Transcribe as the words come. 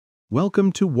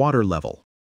Welcome to Water Level.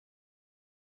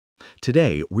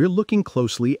 Today, we're looking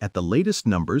closely at the latest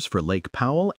numbers for Lake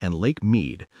Powell and Lake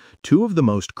Mead, two of the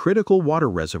most critical water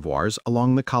reservoirs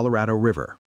along the Colorado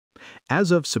River.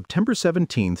 As of September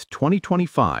 17,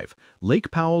 2025, Lake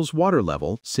Powell's water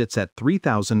level sits at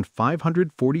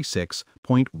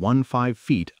 3,546.15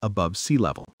 feet above sea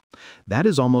level. That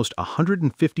is almost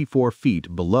 154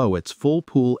 feet below its full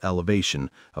pool elevation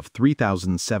of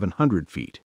 3,700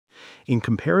 feet. In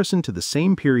comparison to the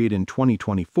same period in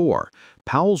 2024,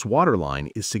 Powell's waterline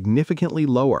is significantly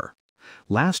lower.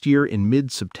 Last year in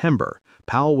mid-September,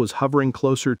 Powell was hovering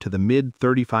closer to the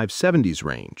mid-3570s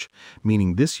range,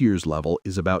 meaning this year's level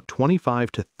is about 25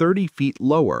 to 30 feet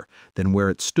lower than where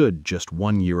it stood just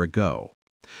 1 year ago.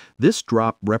 This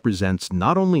drop represents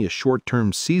not only a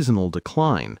short-term seasonal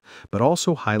decline, but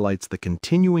also highlights the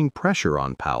continuing pressure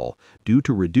on Powell due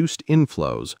to reduced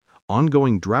inflows,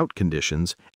 ongoing drought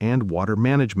conditions, and water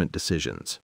management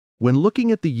decisions. When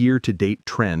looking at the year-to-date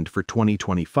trend for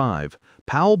 2025,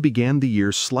 Powell began the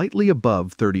year slightly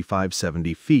above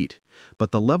 3,570 feet,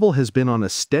 but the level has been on a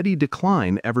steady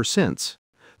decline ever since.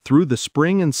 Through the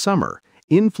spring and summer,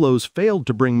 inflows failed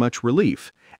to bring much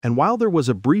relief, and while there was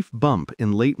a brief bump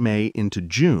in late May into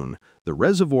June, the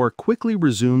reservoir quickly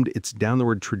resumed its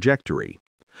downward trajectory.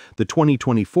 The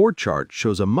 2024 chart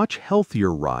shows a much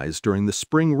healthier rise during the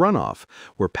spring runoff,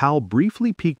 where Powell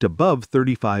briefly peaked above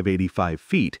 3,585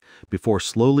 feet before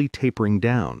slowly tapering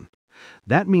down.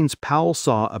 That means Powell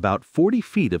saw about 40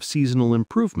 feet of seasonal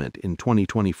improvement in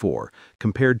 2024,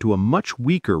 compared to a much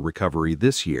weaker recovery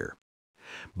this year.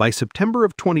 By September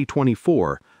of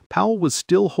 2024, Powell was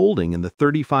still holding in the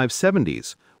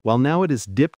 3570s, while now it has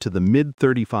dipped to the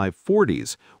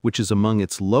mid-3540s, which is among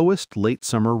its lowest late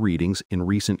summer readings in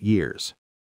recent years.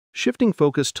 Shifting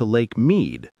focus to Lake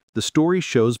Mead, the story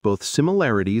shows both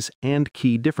similarities and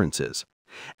key differences.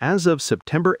 As of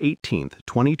September 18,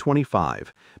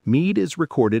 2025, Mead is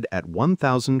recorded at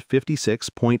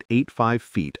 1,056.85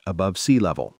 feet above sea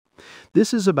level.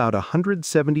 This is about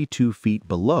 172 feet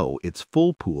below its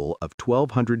full pool of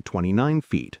 1,229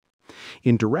 feet.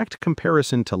 In direct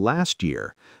comparison to last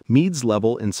year, Mead's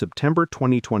level in September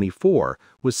 2024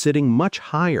 was sitting much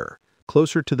higher,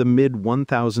 closer to the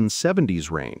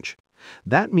mid-1070s range.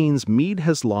 That means Mead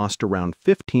has lost around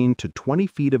 15 to 20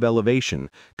 feet of elevation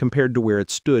compared to where it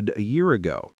stood a year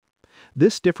ago.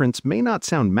 This difference may not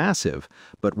sound massive,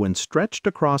 but when stretched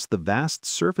across the vast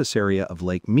surface area of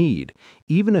Lake Mead,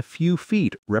 even a few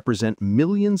feet represent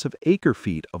millions of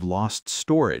acre-feet of lost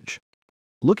storage.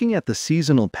 Looking at the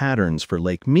seasonal patterns for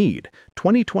Lake Mead,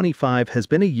 2025 has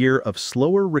been a year of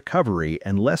slower recovery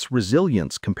and less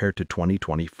resilience compared to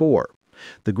 2024.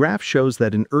 The graph shows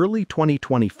that in early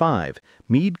 2025,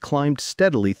 Mead climbed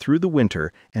steadily through the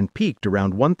winter and peaked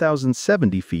around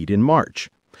 1,070 feet in March.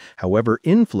 However,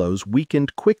 inflows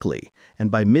weakened quickly,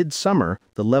 and by midsummer,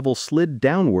 the level slid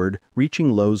downward,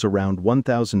 reaching lows around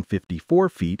 1,054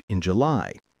 feet in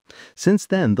July. Since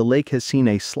then, the lake has seen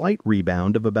a slight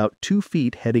rebound of about 2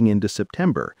 feet heading into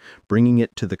September, bringing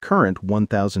it to the current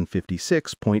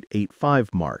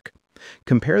 1,056.85 mark.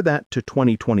 Compare that to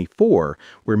 2024,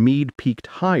 where Mead peaked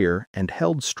higher and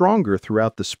held stronger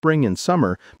throughout the spring and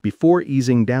summer before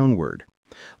easing downward.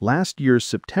 Last year's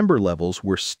September levels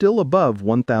were still above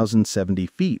 1,070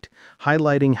 feet,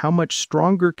 highlighting how much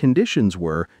stronger conditions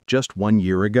were just 1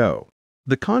 year ago.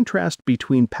 The contrast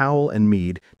between Powell and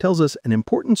Mead tells us an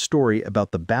important story about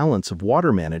the balance of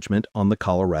water management on the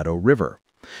Colorado River.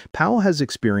 Powell has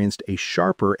experienced a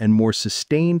sharper and more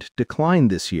sustained decline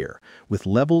this year, with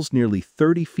levels nearly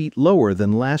 30 feet lower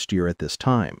than last year at this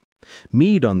time.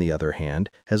 Mead, on the other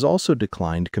hand, has also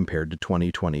declined compared to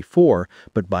 2024,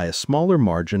 but by a smaller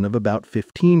margin of about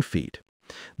 15 feet.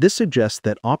 This suggests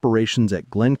that operations at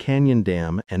Glen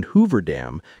Dam and Hoover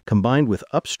Dam, combined with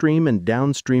upstream and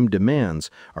downstream demands,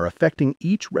 are affecting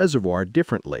each reservoir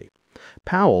differently.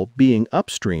 Powell, being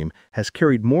upstream, has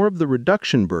carried more of the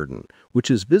reduction burden,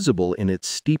 which is visible in its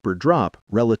steeper drop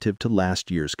relative to last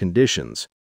year's conditions.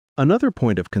 Another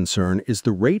point of concern is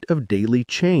the rate of daily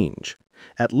change.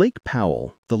 At Lake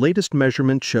Powell, the latest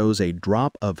measurement shows a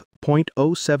drop of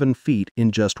 0.07 feet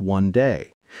in just 1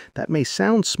 day. That may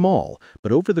sound small,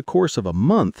 but over the course of a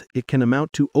month, it can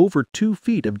amount to over 2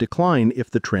 feet of decline if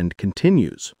the trend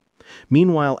continues.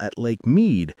 Meanwhile, at Lake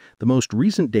Mead, the most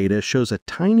recent data shows a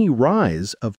tiny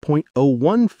rise of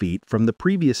 0.01 feet from the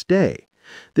previous day.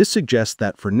 This suggests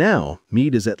that for now,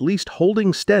 Mead is at least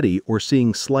holding steady or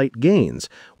seeing slight gains,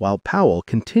 while Powell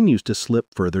continues to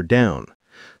slip further down.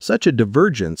 Such a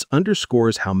divergence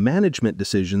underscores how management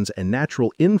decisions and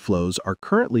natural inflows are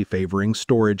currently favoring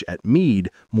storage at Mead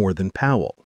more than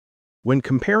Powell. When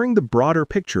comparing the broader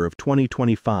picture of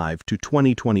 2025 to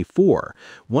 2024,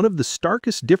 one of the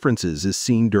starkest differences is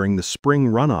seen during the spring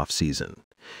runoff season.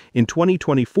 In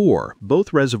 2024,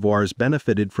 both reservoirs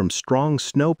benefited from strong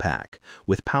snowpack,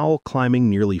 with Powell climbing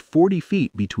nearly 40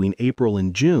 feet between April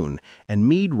and June, and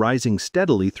Mead rising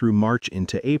steadily through March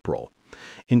into April.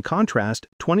 In contrast,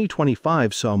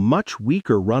 2025 saw much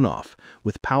weaker runoff,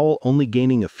 with Powell only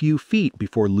gaining a few feet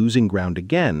before losing ground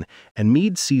again, and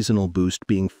Mead's seasonal boost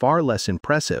being far less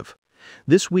impressive.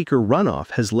 This weaker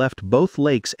runoff has left both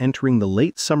lakes entering the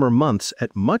late summer months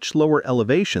at much lower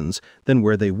elevations than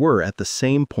where they were at the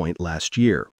same point last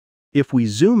year. If we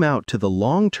zoom out to the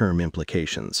long-term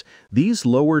implications, these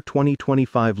lower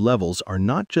 2025 levels are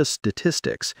not just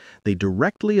statistics, they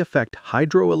directly affect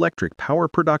hydroelectric power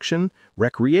production,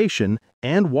 recreation,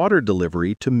 and water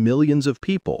delivery to millions of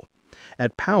people.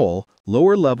 At Powell,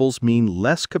 lower levels mean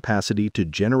less capacity to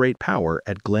generate power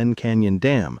at Glen Canyon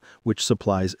Dam, which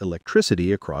supplies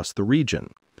electricity across the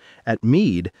region. At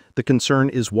Mead, the concern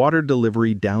is water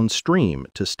delivery downstream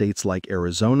to states like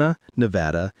Arizona,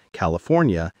 Nevada,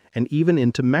 California, and even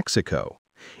into Mexico.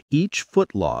 Each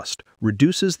foot lost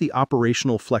reduces the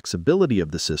operational flexibility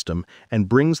of the system and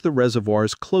brings the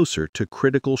reservoirs closer to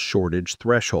critical shortage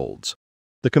thresholds.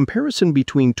 The comparison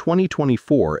between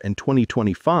 2024 and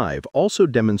 2025 also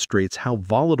demonstrates how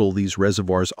volatile these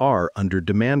reservoirs are under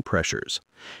demand pressures.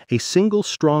 A single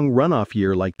strong runoff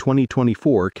year like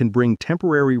 2024 can bring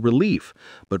temporary relief,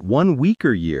 but one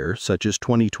weaker year, such as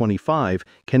 2025,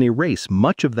 can erase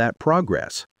much of that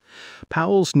progress.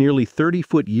 Powell's nearly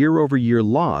 30-foot year-over-year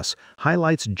loss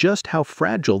highlights just how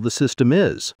fragile the system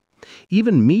is.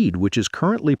 Even Mead, which is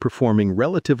currently performing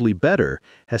relatively better,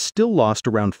 has still lost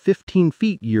around 15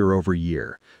 feet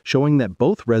year-over-year, showing that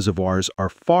both reservoirs are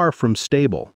far from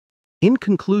stable. In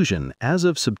conclusion, as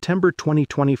of September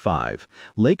 2025,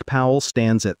 Lake Powell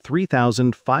stands at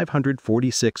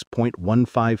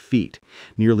 3,546.15 feet,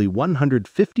 nearly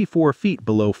 154 feet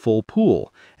below full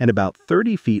pool, and about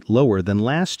 30 feet lower than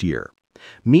last year.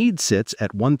 Mead sits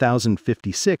at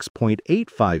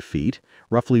 1,056.85 feet,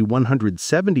 roughly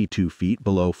 172 feet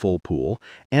below full pool,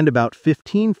 and about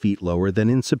 15 feet lower than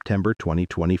in September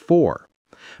 2024.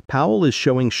 Powell is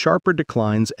showing sharper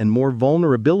declines and more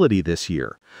vulnerability this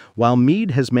year, while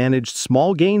Mead has managed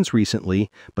small gains recently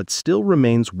but still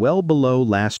remains well below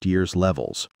last year's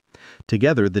levels.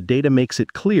 Together, the data makes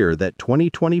it clear that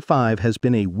 2025 has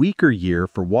been a weaker year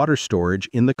for water storage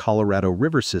in the Colorado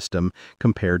River system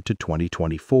compared to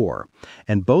 2024,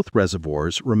 and both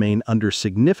reservoirs remain under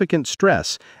significant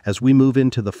stress as we move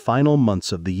into the final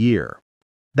months of the year.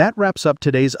 That wraps up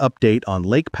today's update on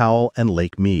Lake Powell and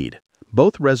Lake Mead.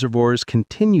 Both reservoirs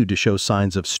continue to show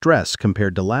signs of stress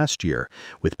compared to last year,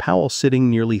 with Powell sitting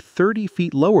nearly 30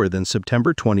 feet lower than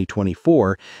September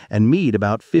 2024 and Mead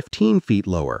about 15 feet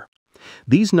lower.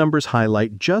 These numbers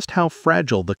highlight just how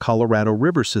fragile the Colorado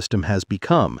River system has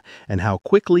become and how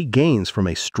quickly gains from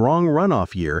a strong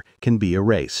runoff year can be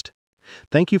erased.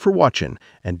 Thank you for watching,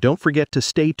 and don't forget to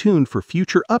stay tuned for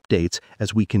future updates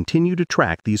as we continue to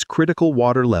track these critical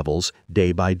water levels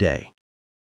day by day.